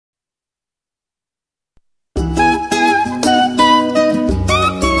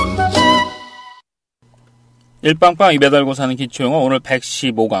일빵빵 입에 달고 사는 기초영어 오늘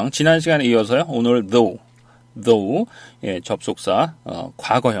 115강 지난 시간에 이어서요. 오늘 though 예, 접속사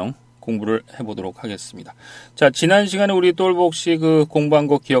과거형 공부를 해보도록 하겠습니다. 자, 지난 시간에 우리 똘보 혹시 그 공부한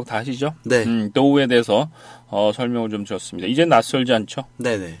거 기억 다 하시죠? 네. though에 대해서 설명을 좀 드렸습니다. 이제 낯설지 않죠?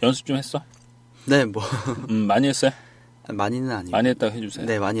 네네. 연습 좀 했어? 네, 뭐 많이 했어요? 많이는 아니고. 많이 했다고 해주세요.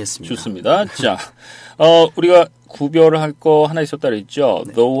 네, 많이 했습니다. 좋습니다. 자, 우리가 구별을 할 거 하나 있었다 그랬죠?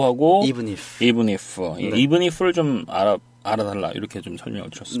 네. though하고 even if. 네. even if를 좀 알아달라 이렇게 좀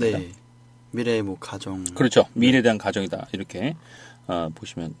설명을 드렸습니다. 네. 미래의 뭐 가정. 그렇죠. 미래에 대한 가정이다. 이렇게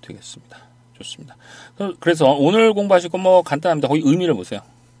보시면 되겠습니다. 좋습니다. 그래서 오늘 공부하실 건 뭐 간단합니다. 거기 의미를 보세요.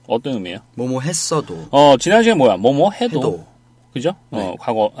 어떤 의미예요? 뭐뭐 했어도. 지난 시간에 뭐야? 뭐뭐 해도. 그죠? 네.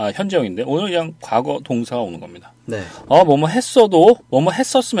 과거, 현재형인데 오늘 그냥 과거 동사가 오는 겁니다. 네. 뭐뭐 했어도, 뭐뭐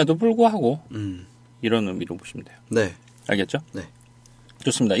했었음에도 불구하고 이런 의미로 보시면 돼요. 네. 알겠죠? 네.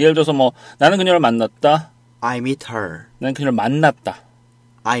 좋습니다. 예를 들어서 뭐 나는 그녀를 만났다. I meet her. 나는 그녀를 만났다.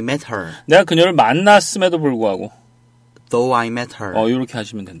 I met her. 내가 그녀를 만났음에도 불구하고 Though I met her. 이렇게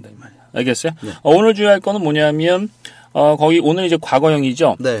하시면 된다 이 말이야. 알겠어요? 네. 오늘 주의할 거는 뭐냐면 거기 오늘 이제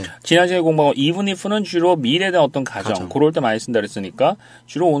과거형이죠. 네. 지난 시간에 공부하고 even if는 주로 미래에 대한 어떤 가정. 그럴 때 많이 쓴다 그랬으니까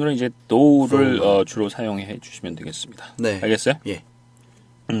주로 오늘은 이제 though를 주로 사용해 주시면 되겠습니다. 네. 알겠어요? 예.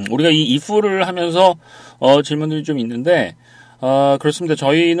 우리가 이 if를 하면서 질문들이 좀 있는데 그렇습니다.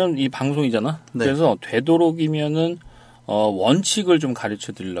 저희는 이 방송이잖아. 네. 그래서 되도록이면은 원칙을 좀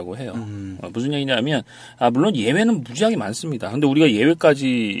가르쳐 드리려고 해요. 무슨 얘기냐면, 물론 예외는 무지하게 많습니다. 근데 우리가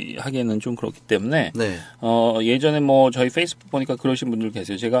예외까지 하기에는 좀 그렇기 때문에, 네. 예전에 뭐 저희 페이스북 보니까 그러신 분들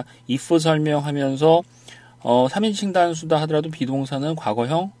계세요. 제가 if 설명하면서, 3인칭 단수다 하더라도 비동사는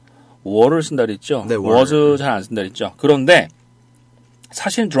과거형 were를 쓴다 그랬죠. 네, was 잘 안 쓴다 그랬죠. 그런데,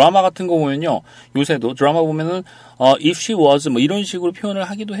 사실 드라마 같은 거 보면요. 요새도 드라마 보면은, if she was 뭐 이런 식으로 표현을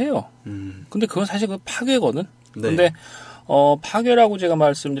하기도 해요. 근데 그건 사실 그 파괴거든. 네. 근데 파괴라고 제가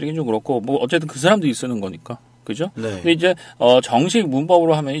말씀드리긴 좀 그렇고 뭐 어쨌든 그 사람들이 쓰는 거니까 그죠? 네. 근데 이제 정식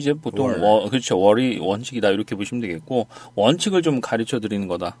문법으로 하면 이제 보통 그렇죠. 월이 원칙이다 이렇게 보시면 되겠고 원칙을 좀 가르쳐 드리는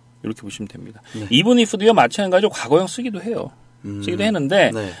거다 이렇게 보시면 됩니다. 네. even if도요 마찬가지로 과거형 쓰기도 해요. 쓰기도 했는데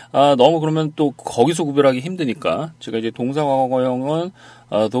네. 너무 그러면 또 거기서 구별하기 힘드니까 제가 이제 동사 과거형은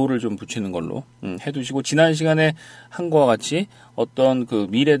though를 좀 붙이는 걸로 해두시고 지난 시간에 한 거와 같이 어떤 그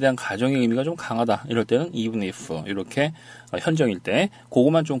미래에 대한 가정의 의미가 좀 강하다 이럴 때는 even if 이렇게 현정일 때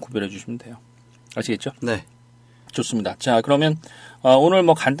그것만 좀 구별해 주시면 돼요. 아시겠죠? 네. 좋습니다. 자 그러면 오늘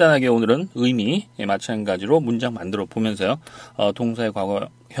뭐 간단하게 오늘은 의미 마찬가지로 문장 만들어 보면서요. 동사의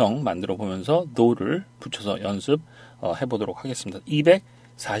과거형 만들어 보면서 though를 붙여서 연습 해보도록 하겠습니다.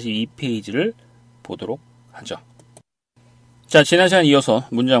 242페이지를 보도록 하죠. 자, 지난 시간 이어서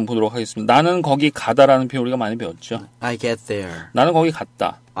문장 보도록 하겠습니다. 나는 거기 가다라는 표현 우리가 많이 배웠죠. I get there. 나는 거기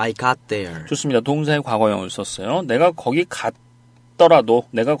갔다. I got there. 좋습니다. 동사의 과거형을 썼어요. 내가 거기 갔더라도,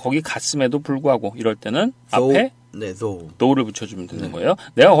 내가 거기 갔음에도 불구하고 이럴 때는 앞에 네, though를 붙여주면 되는 거예요.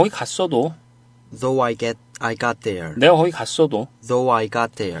 내가 거기 갔어도 Though I got there. 내가 거기 갔어도 Though I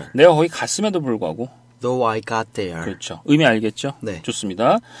got there. 내가 거기 갔음에도 불구하고 Though I got there. 그렇죠. 의미 알겠죠? 네.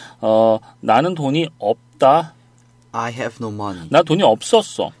 좋습니다. 나는 돈이 없다. I have no money. 나 돈이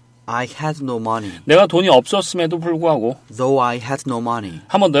없었어. I had no money. 내가 돈이 없었음에도 불구하고 Though I had no money.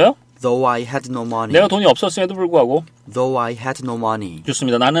 한 번 더요? Though I had no money. 내가 돈이 없었음에도 불구하고 Though I had no money.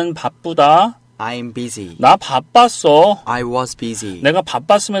 좋습니다. 나는 바쁘다. I am busy. 나 바빴어. I was busy. 내가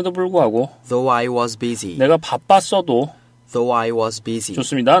바빴음에도 불구하고 Though I was busy. 내가 바빴어도 Though I was busy.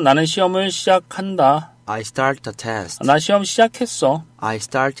 좋습니다. 나는 시험을 시작한다. I start the test. 나 시험 시작했어. I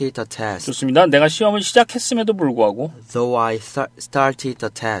started the test. 좋습니다. 내가 시험을 시작했음에도 불구하고 Though I started the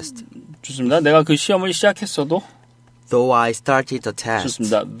test. 좋습니다. 내가 그 시험을 시작했어도 Though I started the test.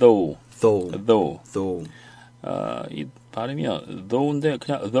 좋습니다. though. 이 발음이요. though인데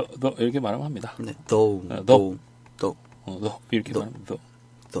그냥 the 이렇게 말하면 합니다. 네, though. 이렇게 말하면 though.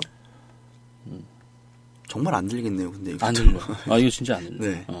 정말 안 들리겠네요. 근데 이거 안 들려. 이거 진짜 안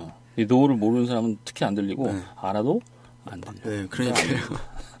들려. 네. 이 though를 모르는 사람은 특히 안 들리고 네. 알아도 안 들려. 네, 그러니까요.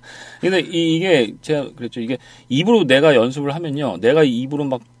 근데 이게 제가 그랬죠. 이게 입으로 내가 연습을 하면요. 내가 입으로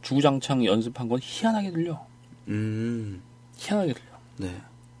막 주구장창 연습한 건 희한하게 들려. 희한하게 들려. 네.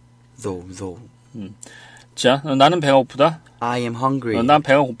 though. 자, 나는 배가 고프다. I am hungry. 난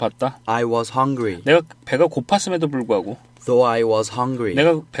배가 고팠다. I was hungry. 내가 배가 고팠음에도 불구하고 Though I was hungry.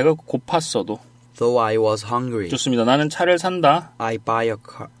 내가 배가 고팠어도 Though I was hungry. 좋습니다. 나는 차를 산다. I buy a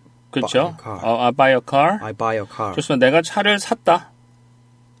car. 그렇죠. Buy a car. I buy a car. I buy a car. 좋습니다. 내가 차를 샀다.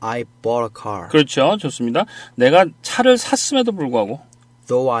 I bought a car. 그렇죠. 좋습니다. 내가 차를 샀음에도 불구하고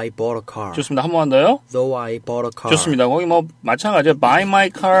Though I bought a car. 좋습니다. 한 번 더요. Though I bought a car. 좋습니다. 거기 뭐 마찬가지예요. buy my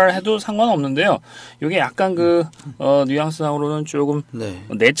car 해도 상관없는데요. 이게 약간 그 뉘앙스상으로는 조금 네.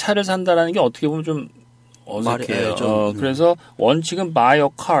 내 차를 산다라는 게 어떻게 보면 좀 어색해요. 그래서 원칙은 buy a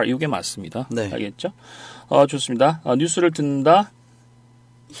car 이게 맞습니다. 네. 알겠죠? 좋습니다. 뉴스를 듣는다.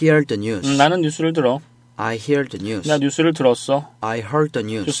 Hear the news. 나는 뉴스를 들어. I hear the news. 나 뉴스를 들었어. I heard the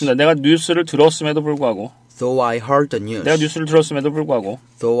news. 좋습니다. 내가 뉴스를 들었음에도 불구하고. Though I heard the news. 내가 뉴스를 들었음에도 불구하고.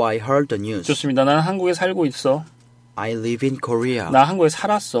 Though I heard the news. 좋습니다. 나는 한국에 살고 있어. I live in Korea. 나 한국에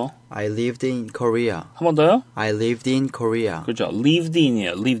살았어. I lived in Korea. 한 번 더요. I lived in Korea. 그렇죠. lived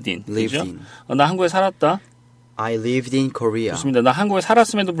in이에요. lived in. Lived 그죠? in. 나 한국에 살았다. I lived in Korea. 좋습니다. 나 한국에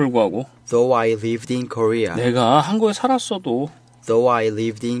살았음에도 불구하고. Though I lived in Korea. 내가 한국에 살았어도. Though I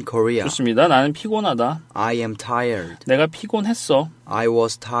lived in Korea. 좋습니다. 나는 피곤하다. I am tired. 내가 피곤했어. I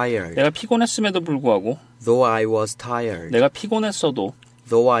was tired. 내가 피곤했음에도 불구하고. Though I was tired. 내가 피곤했어도.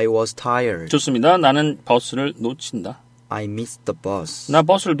 Though I was tired. 좋습니다. 나는 버스를 놓친다. I missed the bus. 나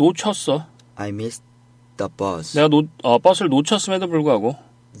버스를 놓쳤어. I missed the bus. 내가 버스를 놓쳤음에도 불구하고.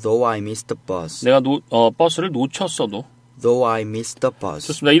 Though I missed the bus. 내가 버스를 놓쳤어도. Though I missed the bus.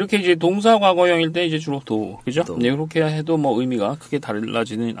 좋습니다. 이렇게 이제 동사 과거형일 때 이제 주로 그죠? 도. 네, 이렇게 해도 뭐 의미가 크게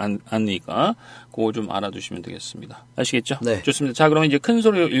달라지는 않으니까 그거 좀 알아두시면 되겠습니다. 아시겠죠? 네. 좋습니다. 자, 그러면 이제 큰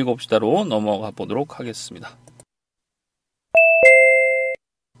소리로 읽어봅시다로 넘어가 보도록 하겠습니다.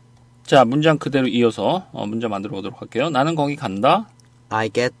 자, 문장 그대로 이어서 문장 만들어 보도록 할게요. 나는 거기 간다. I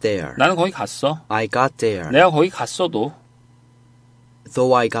get there. 나는 거기 갔어. I got there. 내가 거기 갔어도.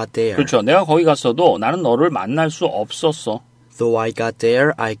 Though I got there. 그렇죠. 내가 거기 갔어도 나는 너를 만날 수 없었어. Though I got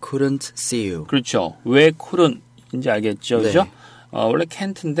there, I couldn't see you. 그렇죠. 왜 couldn't인지 알겠죠? 네. 그죠? 원래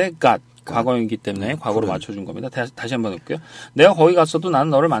can't인데 got. 과거이기 때문에 과거로 맞춰준 겁니다. 다시 한번 해볼게요. 내가 거기 갔어도 나는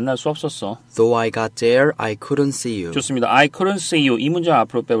너를 만날 수 없었어. Though I got there, I couldn't see you. 좋습니다. I couldn't see you. 이 문장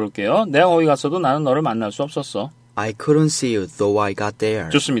앞으로 빼볼게요. 내가 거기 갔어도 나는 너를 만날 수 없었어. I couldn't see you, though I got there.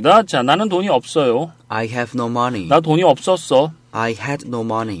 좋습니다. 자, 나는 돈이 없어요. I have no money. 나 돈이 없었어. I had no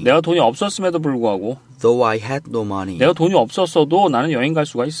money. 내가 돈이 없었음에도 불구하고 Though I had no money. 내가 돈이 없었어도 나는 여행 갈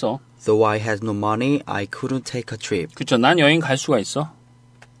수가 있어. Though I had no money, I couldn't take a trip. 그렇죠. 난 여행 갈 수가 있어.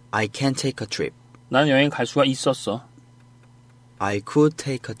 I can't take a trip. 나는 여행 갈 수가 있었어. I could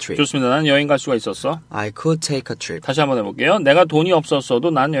take a trip. 좋습니다. 나는 여행 갈 수가 있었어. I could take a trip. 다시 한번 해볼게요. 내가 돈이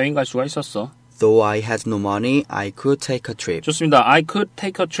없었어도 난 여행 갈 수가 있었어. Though I had no money, I could take a trip. 좋습니다. I could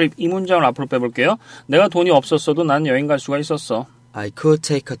take a trip. 이 문장을 앞으로 빼볼게요. 내가 돈이 없었어도 난 여행 갈 수가 있었어. I could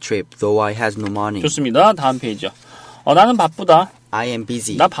take a trip, though I had no money. 좋습니다. 다음 페이지요. 나는 바쁘다. I am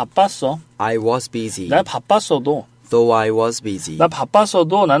busy. 나 바빴어. I was busy. 나 바빴어도. Though I was busy. 나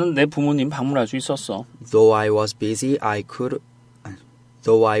바빴어도 나는 내 부모님 방문할 수 있었어. Though I was busy, I could.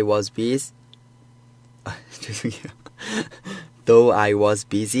 Though I was busy. 죄송해요. Though I was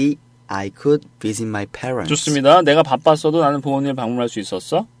busy, I could visit my parents. 좋습니다. 내가 바빴어도 나는 부모님 방문할 수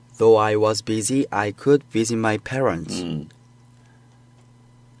있었어. Though I was busy, I could visit my parents.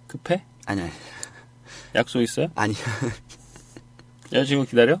 급해? 아니야. 약속 있어요? 아니야. 여자친구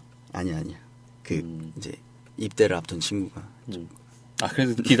기다려? 아니야. 이제 입대를 앞둔 친구가.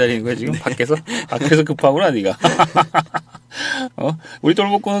 그래서 기다리는 거야 지금 밖에서? 그래서 급하구나 네가. 우리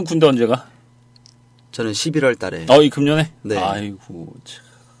똘복구는 군대 언제 가? 저는 11월 달에. 이 금년에? 네. 아이고 참.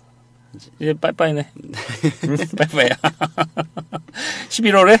 이제 빠이빠이네. 빠이빠이야.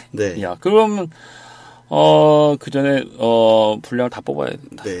 11월에? 네. 야, 그러면 그 전에 분량을 다 뽑아야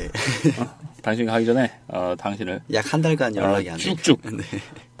된다. 네. 당신 가기 전에 당신을 약 한 달간 연락이 안 돼. 쭉쭉 네.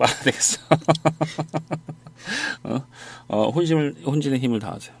 빨아야 되겠어. 혼지는 힘을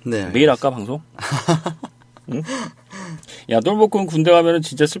다하세요. 네. 매일 할까 방송? 응? 야, 똘복군 군대 가면은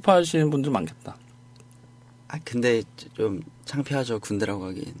진짜 슬퍼하시는 분들 많겠다. 근데 좀 창피하죠, 군대라고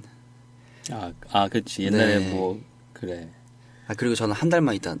하기엔. 그렇지. 옛날에 네. 뭐 그래. 그리고 저는 한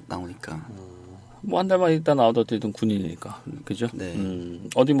달만 있다 나오니까. 뭐 한 달만 있다 나와도 어쨌든 군인이니까. 그죠? 네.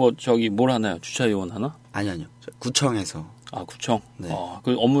 어디 뭐 뭘 하나요? 주차요원 하나? 아니요. 구청에서. 구청. 네.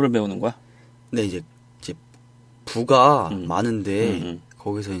 그 업무를 배우는 거야? 네, 이제 부가 많은데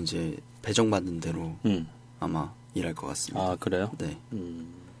거기서 이제 배정받는 대로 아마 일할 것 같습니다. 그래요? 네.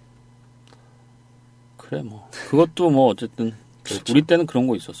 그래 뭐 그것도 뭐 어쨌든 그렇죠. 우리 때는 그런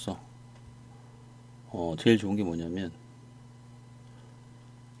거 있었어. 제일 좋은 게 뭐냐면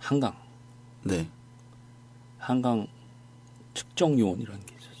한강. 네. 한강 측정 요원이라는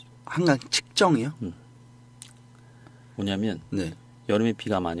게 있었어. 한강 측정이요? 뭐냐면 네. 여름에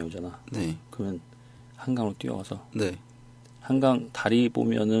비가 많이 오잖아. 네. 그러면 한강으로 뛰어가서 네. 한강 다리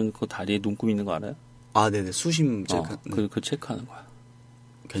보면은 그 다리에 눈금 있는 거 알아요? 네네. 수심 체크. 네. 그 체크하는 거야.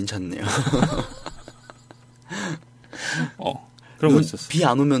 괜찮네요. 그런 거 있었어. 비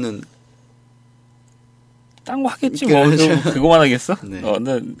안 오면은 딴 거 하겠지 뭐. 그거만 하겠어? 네.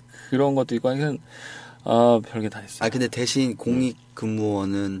 근데 그런 것도 있고 하여튼 별게 다 있어. 근데 대신 공익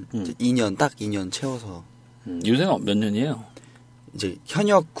근무원은 이제 2년 딱 2년 채워서. 요새는 몇 년이에요? 이제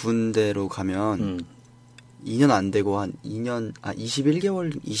현역 군대로 가면 2년 안 되고 한 2년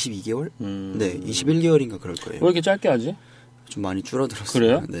 21개월, 22개월? 네, 21개월인가 그럴 거예요. 왜 이렇게 짧게 하지? 좀 많이 줄어들었어요.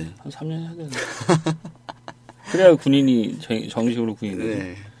 그래요? 네. 한 3년 해야 되는데. 그래야 군인이 정식으로 군인이 되지.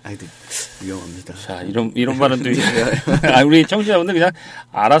 네. 근데 위험합니다. 자, 이런 발언도 우리 청취자분들 그냥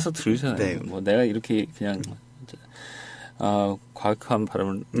알아서 들으잖아요. 네. 뭐 내가 이렇게 그냥 과학한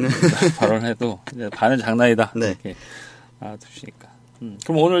발언해도 반은 장난이다. 네. 이렇게 알아두시니까.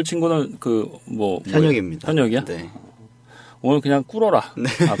 그럼 오늘 친구는 현역입니다. 현역이야? 네. 오늘 그냥 꿇어라. 네.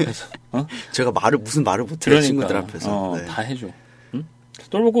 앞에서. 제가 무슨 말을 못해요. 그러니까, 친구들 앞에서. 네. 다 해줘. 응?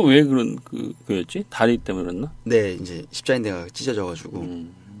 똘보고 왜 그랬지? 다리 때문에 그랬나? 네, 이제 십자인대가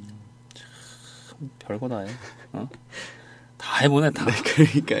찢어져가지고. 별거 다 해. 다 해보네, 다. 네,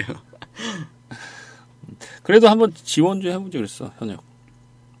 그러니까요. 그래도 한번 지원 좀 해보지 그랬어, 현역.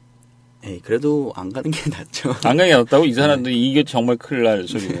 에이, 그래도 안 가는 게 낫죠. 안 가는 게 낫다고? 이 사람들이 이게 정말 큰일 날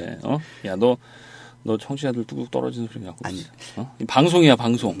소리네. 야, 너 청취자들 뚝뚝 떨어지는 소리 갖고 있어. 방송이야,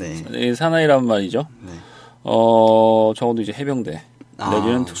 방송. 네. 사나이란 말이죠. 네. 적어도 이제 해병대.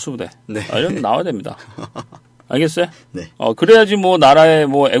 내지는 특수부대. 네. 이런 데 나와야 됩니다. 알겠어요? 네. 그래야지 나라에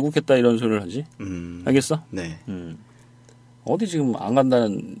애국했다 이런 소리를 하지. 알겠어? 네. 어디 지금 안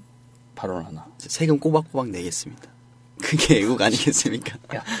간다는 발언을 하나. 세금 꼬박꼬박 내겠습니다. 그게 애국 아니겠습니까?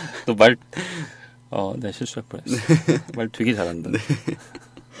 야, 너 말, 내가 실수할 뻔했어. 말 되게 잘한다. 네.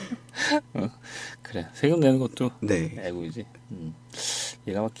 그래. 세금 내는 것도 네. 애국이지.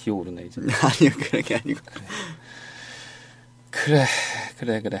 얘가 막 기어오르네, 이제. 아니요, 그런 게 아니고. 그래.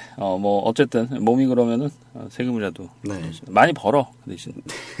 어쨌든, 몸이 그러면은, 세금이라도. 네. 많이 벌어, 그 대신.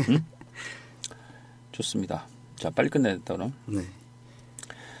 응? 좋습니다. 자, 빨리 끝내야 겠다, 그럼. 네.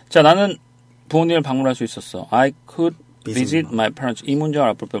 자, 나는 부모님을 방문할 수 있었어. I could visit my parents. 이 문장을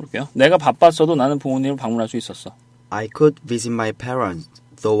앞으로 빼볼게요. 내가 바빴어도 나는 부모님을 방문할 수 있었어. I could visit my parents,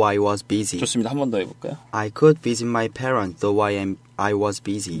 though I was busy. 좋습니다. 한 번 더 해볼까요? I could visit my parents, though I was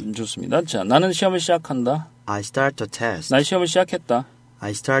busy. 좋습니다. 자, 나는 시험을 시작한다. I start the test. 난 시험을 시작했다.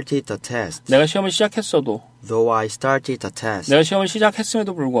 I started the test. 내가 시험을 시작했어도. Though I started the test. 내가 시험을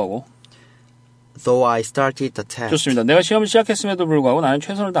시작했음에도 불구하고. Though I started the test. 좋습니다. 내가 시험을 시작했음에도 불구하고 나는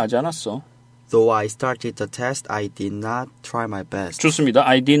최선을 다하지 않았어. Though I started the test, I did not try my best. 좋습니다.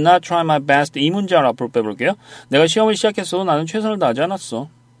 I did not try my best. 이 문장을 앞으로 빼볼게요. 내가 시험을 시작했어도 나는 최선을 다하지 않았어.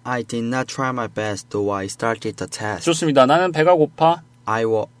 I did not try my best, though I started the test. 좋습니다. 나는 배가 고파. I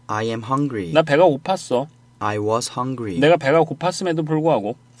am hungry. 나 배가 고팠어. I was hungry. 내가 배가 고팠음에도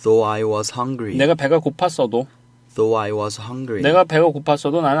불구하고. Though I was hungry. 내가 배가 고팠어도. Though I was hungry. 내가 배가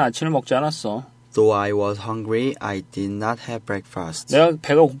고팠어도 나는 아침을 먹지 않았어. Though I was hungry, I did not have breakfast. 내가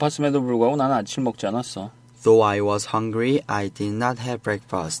배가 고팠음에도 불구하고 나는 아침을 먹지 않았어. Though I was hungry, I did not have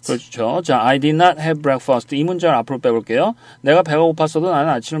breakfast. 그렇죠. 자, I did not have breakfast. 이 문장을 앞으로 빼볼게요. 내가 배가 고팠어도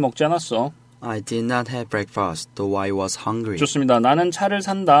나는 아침을 먹지 않았어. I did not have breakfast, though I was hungry. 좋습니다. 나는 차를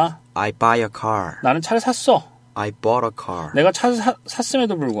산다. I buy a car. 나는 차를 샀어. I bought a car. 내가 차를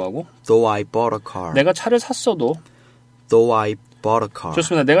샀음에도 불구하고. Though I bought a car. 내가 차를 샀어도. Though I bought a car.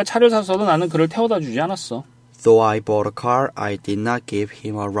 좋습니다. 내가 차를 샀어도 나는 그를 태워다 주지 않았어. Though I bought a car, I did not give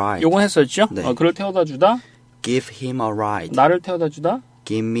him a ride. 요건 했었죠? 네. 그를 태워다 주다. Give him a ride. 나를 태워다 주다.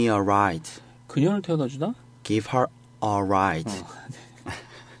 Give me a ride. 그녀를 태워다 주다. Give her a ride.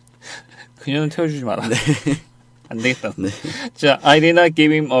 그녀는 태워주지 마라. 네. 안 되겠다. 네. 자, I did not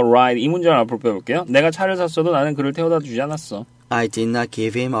give him a ride. 이 문장을 앞으로 빼볼게요. 내가 차를 샀어도 나는 그를 태워다 주지 않았어. I did not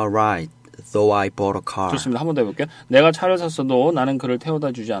give him a ride, though I bought a car. 좋습니다. 한 번 더 해볼게요. 내가 차를 샀어도 나는 그를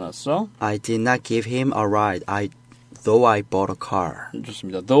태워다 주지 않았어. I did not give him a ride, though I bought a car.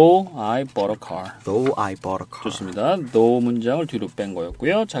 좋습니다. Though I bought a car. Though I bought a car. 좋습니다. though 문장을 뒤로 뺀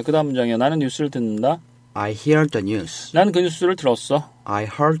거였고요. 자, 그 다음 문장이요. 나는 뉴스를 듣는다. I hear the news. 나는 그 뉴스를 들었어. I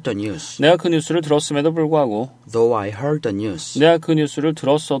heard the news. 내가 그 뉴스를 들었음에도 불구하고. Though I heard the news. 내가 그 뉴스를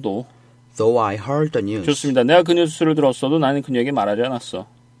들었어도. Though I heard the news. 좋습니다. 내가 그 뉴스를 들었어도 나는 그녀에게 말하지 않았어.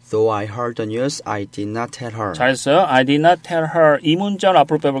 Though I heard the news, I did not tell her. 잘했어요. I did not tell her. 이 문장을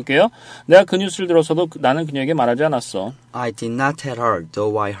앞으로 빼볼게요. 내가 그 뉴스를 들었어도 나는 그녀에게 말하지 않았어. I did not tell her,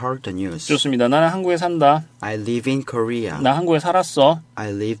 though I heard the news. 좋습니다. 나는 한국에 산다. I live in Korea. 나 한국에 살았어.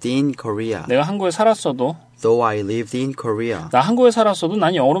 I lived in Korea. 내가 한국에 살았어도. Though I lived in Korea. 나 한국에 살았어도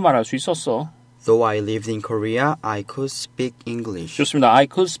난 영어로 말할 수 있었어. Though I lived in Korea, I could speak English. 좋습니다. I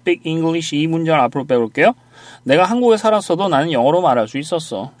could speak English. 이 문장을 앞으로 빼볼게요. 내가 한국에 살았어도 나는 영어로 말할 수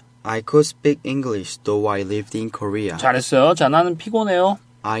있었어. I could speak English though I lived in Korea. 잘했어요. 자, 나는 피곤해요.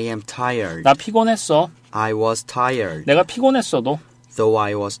 I am tired. 나 피곤했어. I was tired. 내가 피곤했어도. Though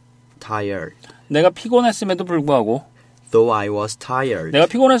I was tired. 내가 피곤했음에도 불구하고. Though I was tired. 내가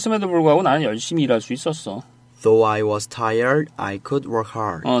피곤했음에도 불구하고 나는 열심히 일할 수 있었어. Though I was tired, I could work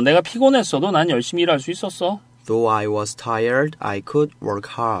hard. 내가 피곤했어도 난 열심히 일할 수 있었어. Though I was tired, I could work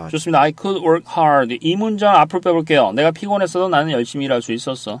hard. 좋습니다. I could work hard. 이 문장 앞으로 빼볼게요. 내가 피곤했어도 나는 열심히 일할 수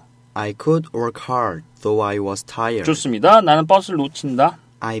있었어. I could work hard, though I was tired. 좋습니다. 나는 버스를 놓친다.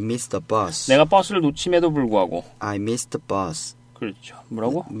 I missed the bus. 내가 버스를 놓침에도 불구하고. I missed the bus. 그렇죠.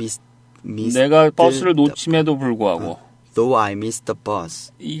 뭐라고? Missed 내가 버스를 놓침에도 불구하고. Though I missed the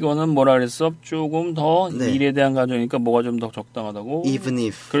bus. 이거는 뭐라 그랬어? 조금 더 네. 일에 대한 가정이니까 뭐가 좀 더 적당하다고? Even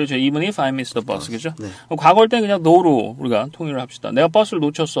if. 그렇죠. Even if I missed the bus. 그렇죠? 네. 과거일 땐 그냥 no로 우리가 통일을 합시다. 내가 버스를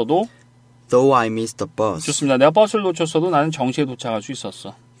놓쳤어도 Though I missed the bus. 좋습니다. 내가 버스를 놓쳤어도 나는 정시에 도착할 수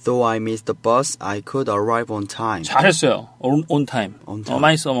있었어. Though I missed the bus, I could arrive on time. 잘했어요. On time. On time.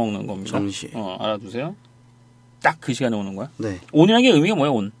 많이 써먹는 겁니다. 정시. 알아두세요. 딱 그 시간에 오는 거야. 네. on이라는 게 의미가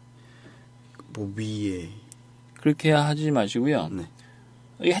뭐예요? on. 뭐 위에. 그렇게 하지 마시고요. 네.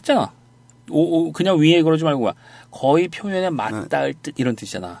 이거 했잖아. 그냥 위에 그러지 말고 거의 표면에 맞닿을 듯 이런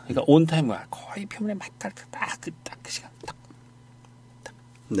뜻이잖아. 그러니까 on time 뭐야? 거의 표면에 맞닿을 듯 딱 그 시간. 딱.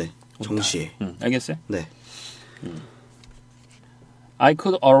 네. 정시에. 알겠어요? 네. I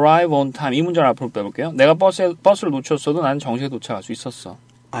could arrive on time. 이 문장을 앞으로 빼볼게요. 내가 버스를 놓쳤어도 나는 정시에 도착할 수 있었어.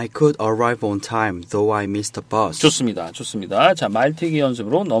 I could arrive on time, though I missed the bus. 좋습니다. 좋습니다. 자, 말티기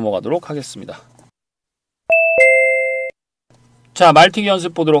연습으로 넘어가도록 하겠습니다. 자, 말티기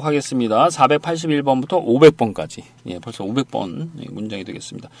연습 보도록 하겠습니다. 481번부터 500번까지. 예, 벌써 500번 문장이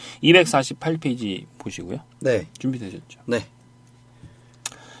되겠습니다. 248페이지 보시고요. 네. 준비되셨죠? 네.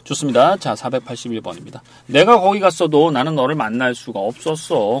 좋습니다. 자, 481번입니다. 내가 거기 갔어도 나는 너를 만날 수가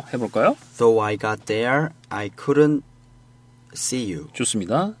없었어. 해볼까요? Though I got there, I couldn't see you.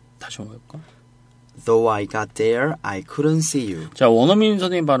 좋습니다. 다시 한번 해볼까? Though I got there, I couldn't see you. 자, 원어민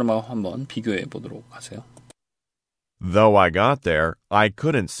선생님 발음하고 한번 비교해 보도록 하세요. Though I got there, I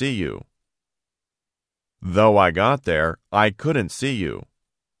couldn't see you. Though I got there, I couldn't see you.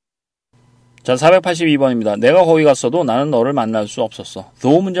 자, 482번입니다. 내가 거기 갔어도 나는 너를 만날 수 없었어.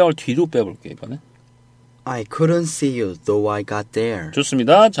 though 문장을 뒤로 빼볼게요, 이번엔. I couldn't see you, though I got there.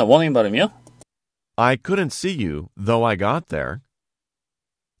 좋습니다. 자, 원어민 발음이요. I couldn't see you, though I got there.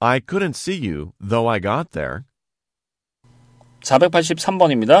 I couldn't see you, though I got there.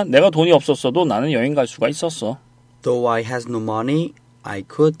 483번입니다. 내가 돈이 없었어도 나는 여행 갈 수가 있었어. Though I had no money, I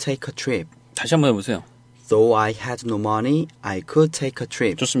could take a trip. 다시 한번 해보세요. Though I had no money, I could take a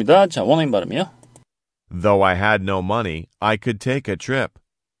trip. 좋습니다. 자, 원어민 발음이요. Though I had no money, I could take a trip.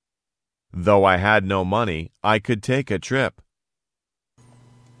 Though I had no money, I could take a trip.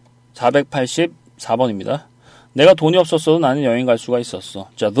 484번입니다. 내가 돈이 없었어도 나는 여행 갈 수가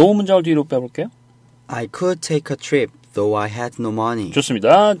있었어. 자, though 문장을 뒤로 빼볼게요. I could take a trip, though I had no money.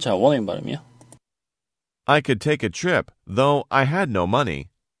 좋습니다. 자, 원어민 발음이요. I could take a trip, though I had no money.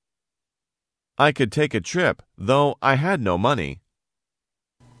 I could take a trip, though I had no money.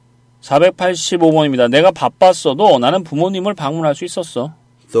 485번입니다. 내가 바빴어도 나는 부모님을 방문할 수 있었어.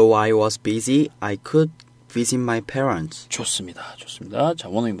 Though I was busy, I could visit my parents. 좋습니다. 좋습니다. 자,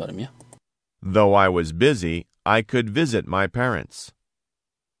 원어민 발음이요. Though I was busy, I could visit my parents.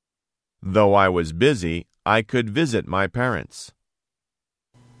 Though I was busy, I could visit my parents.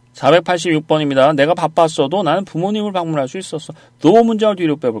 486번입니다. 내가 바빴어도 나는 부모님을 방문할 수 있었어. though 문장을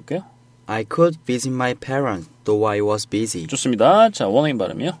뒤로 빼볼게요. I could visit my parents, though I was busy. 좋습니다. 자, 원어민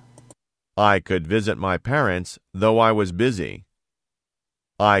발음이요. I could visit my parents, though I was busy.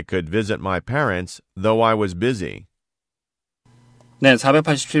 I could visit my parents, though I was busy. 네,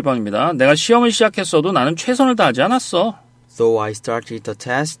 487번입니다. 내가 시험을 시작했어도 나는 최선을 다하지 않았어. Though I started the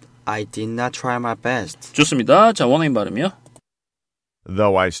test, I did not try my best. 좋습니다. 자, 원어민 발음이요.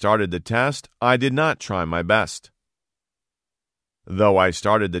 Though I started the test, I did not try my best. Though I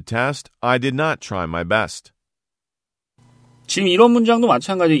started the test, I did not try my best. 지금 이런 문장도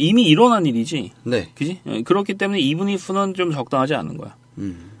마찬가지예요. 이미 일어난 일이지. 네. 그지? 그렇기 때문에 even if는 좀 적당하지 않은 거야.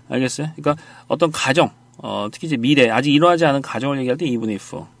 알겠어요? 그러니까 어떤 가정, 특히 이제 미래, 아직 일어나지 않은 가정을 얘기할 때 even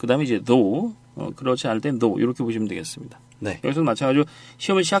if, 그 다음에 이제 though, 그렇지 않을 땐 though, 이렇게 보시면 되겠습니다. 네. 여기서도 마찬가지로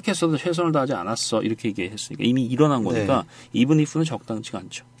시험을 시작했어도 최선을 다하지 않았어. 이렇게 얘기했으니까 이미 일어난 거니까 even if는 적당치가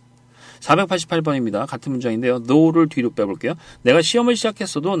않죠. 488번입니다. 같은 문장인데요. though를 뒤로 빼볼게요. 내가 시험을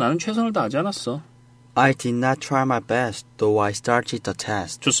시작했어도 나는 최선을 다하지 않았어. I did not try my best, though I started the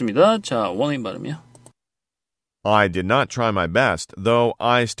test. 좋습니다. 자, 원어민 발음이요. I did not try my best, though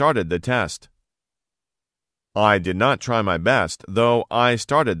I started the test. I did not try my best, though I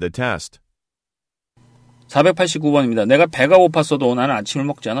started the test. 489번입니다. 내가 배가 고팠어도 나는 아침을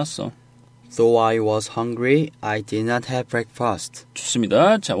먹지 않았어. Though I was hungry, I did not have breakfast.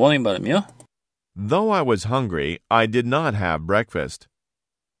 좋습니다. 자, 원어민 발음이요. Though I was hungry, I did not have breakfast.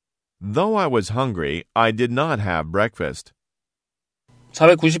 Though I was hungry, I did not have breakfast.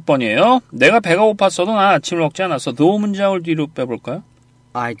 490번이에요. 내가 배가 고팠어도 난 아침을 먹지 않았어. though 문장을 뒤로 빼볼까요?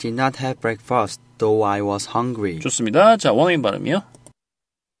 I did not have breakfast, though I was hungry. 좋습니다. 자, 원어민 발음이요.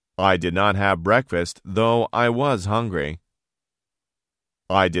 I did not have breakfast, though I was hungry.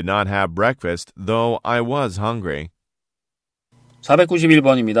 I did not have breakfast, though I was hungry.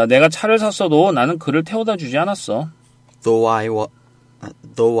 491번입니다. 내가 차를 샀어도 나는 그를 태워다 주지 않았어. Though I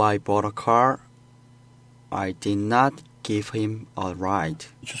bought a car, I did not give him a ride.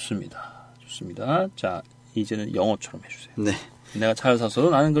 좋습니다. 좋습니다. 자, 이제는 영어처럼 해주세요. 네. 내가 차를 샀어도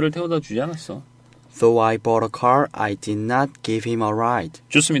나는 그를 태워다 주지 않았어. Though I bought a car, I did not give him a ride.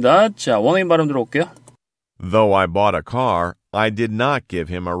 좋습니다. 자, 원어민 발음 들어올게요. Though I bought a car, I did not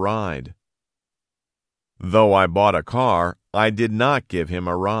give him a ride. Though I bought a car, I did not give him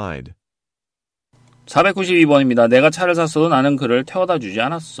a ride. 492번입니다. 내가 차를 샀어도 나는 그를 태워다 주지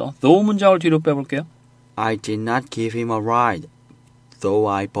않았어. though 문장을 뒤로 빼볼게요. I did not give him a ride,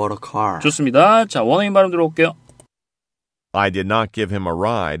 though I bought a car. 좋습니다. 자, 원어민 발음 들어올게요. I did not give him a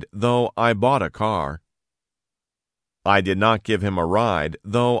ride, though I bought a car. I did not give him a ride,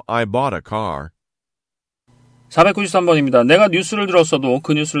 though I bought a car. 493번입니다. 내가 뉴스를 들었어도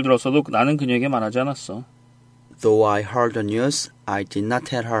그 뉴스를 들었어도 나는 그녀에게 말하지 않았어. Though I heard the news, I did not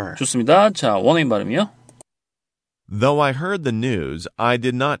tell her. 좋습니다. 자, 원어민 발음이요. Though I heard the news, I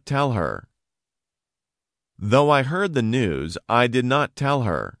did not tell her. Though I heard the news, I did not tell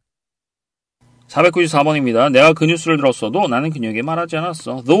her. 494번입니다. 내가 그 뉴스를 들었어도 나는 그녀에게 말하지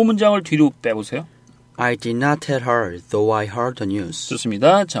않았어. though 문장을 뒤로 빼보세요. I did not tell her, though I heard the news.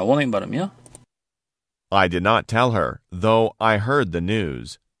 좋습니다. 자, 원어민 발음이요. I did not tell her, though I heard the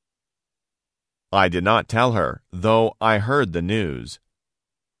news. I did not tell her, though I heard the news.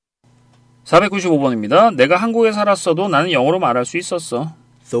 495번입니다. 내가 한국에 살았어도 나는 영어로 말할 수 있었어.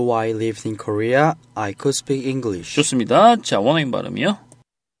 Though I lived in Korea, I could speak English. 좋습니다. 자, 원어민 발음이요.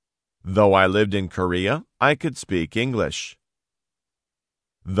 Though I lived in Korea, I could speak English.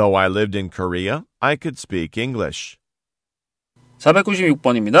 Though I lived in Korea, I could speak English.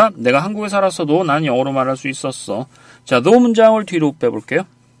 496번입니다. 내가 한국에 살았어도 난 영어로 말할 수 있었어. 자, though 문장을 뒤로 빼볼게요.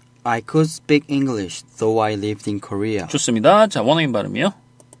 I could speak English, though I lived in Korea. 좋습니다. 자, 원어민 발음이요.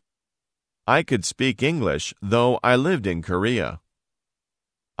 I could speak English, though I lived in Korea.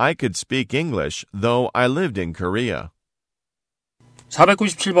 I could speak English, though I lived in Korea.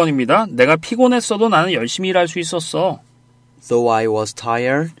 497번입니다. 내가 피곤했어도 나는 열심히 일할 수 있었어. Though I was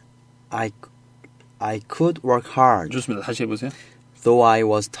tired, I could work hard. 좋습니다. 다시 해보세요. Though I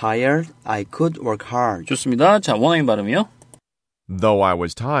was tired, I could work hard. 좋습니다. 자, 원어민 발음이요. Though I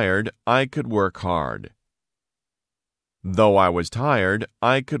was tired, I could work hard. Though I was tired,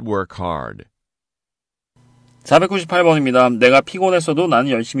 I could work hard. 498번입니다. 내가 피곤했어도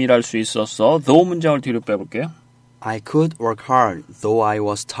나는 열심히 일할 수 있었어. though 문장을 뒤로 빼볼게요. I could work hard, though I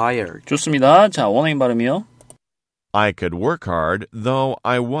was tired. 좋습니다. 자, 원어민 발음이요. I could work hard, though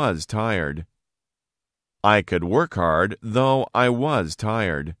I was tired. I could work hard, though I was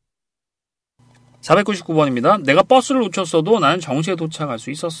tired. 499번입니다. 내가 버스를 놓쳤어도 나는 정시에 도착할 수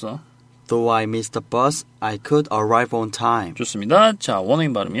있었어. Though I missed the bus, I could arrive on time. 좋습니다. 자,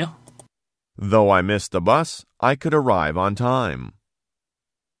 원어민 발음이요. Though I missed the bus, I could arrive on time.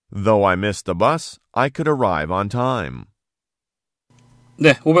 Though I missed the bus, I could arrive on time.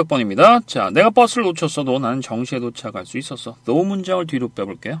 네, 500번입니다. 자, 내가 버스를 놓쳤어도 나는 정시에 도착할 수 있었어. though 문장을 뒤로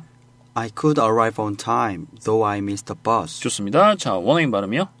빼볼게요. I could arrive on time, though I missed the bus. 좋습니다. 자, 원어민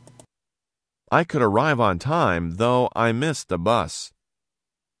발음이요. I could arrive on time, though I missed the bus.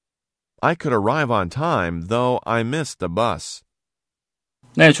 I could arrive on time, though I missed the bus.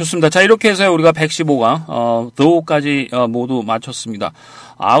 네, 좋습니다. 자, 이렇게 해서 우리가 115강, though까지 모두 마쳤습니다.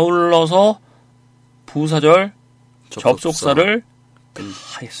 아울러서 부사절, 접속사를 다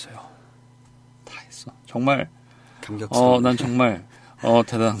했어요. 다 했어. 정말, 감격스러워. 난 정말,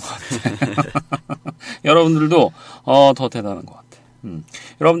 대단한 것 같아. 여러분들도, 더 대단한 것 같아.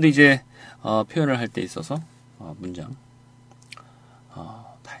 여러분들 이제, 표현을 할 때 있어서, 문장,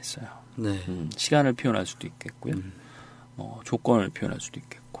 다 했어요. 네. 시간을 표현할 수도 있겠고요. 조건을 표현할 수도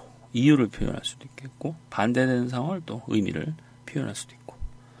있겠고, 이유를 표현할 수도 있겠고, 반대되는 상황을 또 의미를 표현할 수도 있고,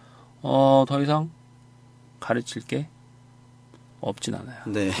 더 이상 가르칠 게 없진 않아요.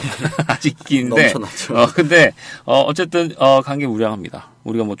 네. 아직 있긴 한데, 넘쳐났죠. 근데, 어쨌든, 관계무량합니다.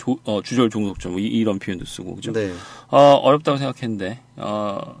 우리가 뭐 주절 종속절 뭐 이런 표현도 쓰고 그죠? 네. 어렵다고 생각했는데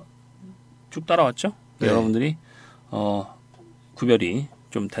쭉 따라왔죠? 네. 여러분들이 구별이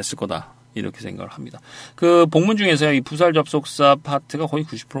좀 됐을 거다 이렇게 생각을 합니다. 그 복문 중에서 이 부사절 접속사 파트가 거의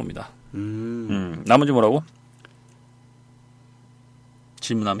 90%입니다. 나머지 뭐라고?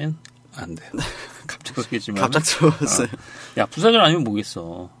 질문하면 안 돼요. 갑작스럽게 질문. 갑작스러웠어요. 야 부사절 아니면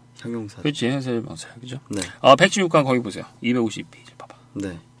뭐겠어? 형용사. 그렇지 형용사절 명사 그죠? 네. 116강 거기 보세요. 252페이지 봐봐.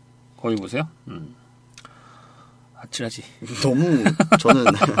 네. 거기 보세요. 아찔하지. 너무 저는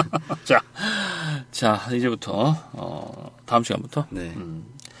자 이제부터 다음 시간부터 네.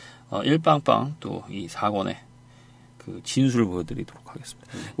 일빵빵 또 이 4권의 그 진술을 보여드리도록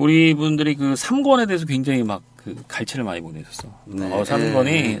하겠습니다. 우리 분들이 그 3권에 대해서 굉장히 막 그 갈채를 많이 보내셨어. 네.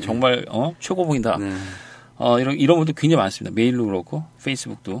 3권이 정말 최고봉이다. 네. 이런 분들 굉장히 많습니다. 메일로 그렇고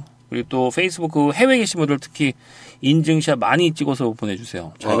페이스북도 그리고 또 페이스북 그 해외에 계신 분들 특히 인증샷 많이 찍어서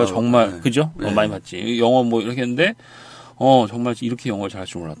보내주세요. 자기가 정말 네. 그죠? 네. 많이 봤지. 영어 뭐 이렇게 했는데 정말 이렇게 영어를 잘할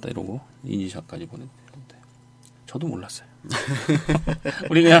줄 몰랐다 이러고 인증샷까지 보내는데 저도 몰랐어요.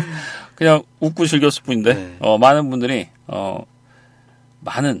 우리 그냥 웃고 즐겼을 뿐인데 네. 많은 분들이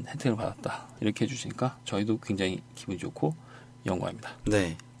많은 혜택을 받았다 이렇게 해주시니까 저희도 굉장히 기분이 좋고 영광입니다.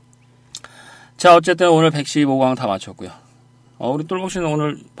 네. 자 어쨌든 오늘 115강 다 마쳤고요. 우리 똘복 씨는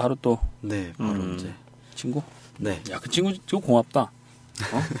오늘 바로 또 네. 바로 이제 친구? 네. 야 그 친구 진짜 고맙다.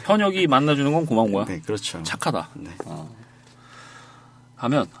 현역이 만나주는 건 고마운 거야. 네, 그렇죠. 착하다. 네.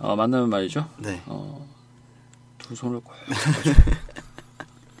 가면 만나면 말이죠. 네. 두 손을 꼭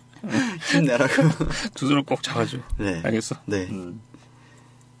힘내라고. 두 손을 꼭 잡아줘. 네. 알겠어? 네.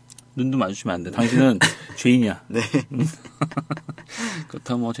 눈도 마주치면 안 돼. 당신은 죄인이야. 네.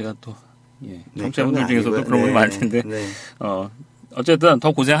 그렇다면 뭐 제가 또 네, 청취자분들 중에서도 아니고요. 그런 분이 네. 많을 텐데 네. 어쨌든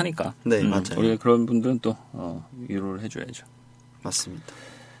더 고생하니까. 네, 맞아요. 우리가 그런 분들은 또 위로를 해줘야죠. 맞습니다.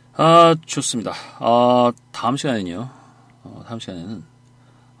 좋습니다. 다음 시간에는요. 다음 시간에는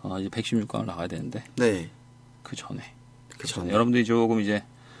이제 116강을 나가야 되는데 네. 그 전에 전에. 여러분들이 조금 이제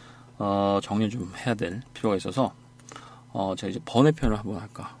정리 좀 해야 될 필요가 있어서 제가 이제 번외편을 한번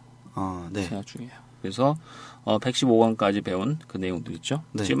할까 네. 생각 중이에요. 그래서 115강까지 배운 그 내용들 있죠.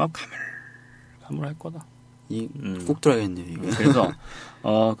 네. 지금 막 가물할 거다. 꼭 들어야겠네요, 이거. 그래서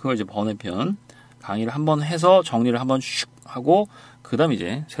그걸 이제 번외편 강의를 한번 해서 정리를 한번 슉 하고 그다음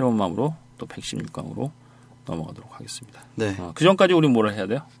이제 새로운 마음으로 또 116강으로 넘어가도록 하겠습니다. 네. 그 전까지 우리 뭐를 해야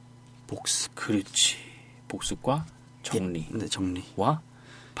돼요? 복습. 그렇지. 복습과 정리와 네, 정리.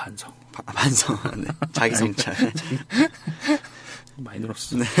 반성. 반성. 네. 자기 성찰. 많이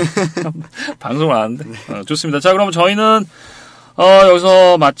늘었어. 네. 방송을 안 하는데. 좋습니다. 자, 그럼 저희는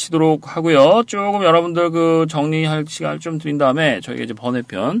여기서 마치도록 하고요. 조금 여러분들 그 정리할 시간을 좀 드린 다음에 저희가 이제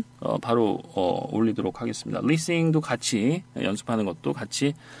번외편 바로 올리도록 하겠습니다. 리스닝도 같이 연습하는 것도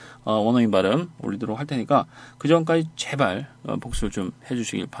같이 원어민 발음 올리도록 할 테니까 그 전까지 제발 복습을 좀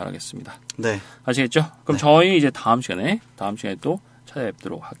해주시길 바라겠습니다. 네. 아시겠죠? 그럼 저희 이제 다음 시간에 또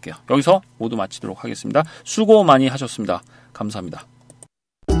찾아뵙도록 할게요. 여기서 모두 마치도록 하겠습니다. 수고 많이 하셨습니다. 감사합니다.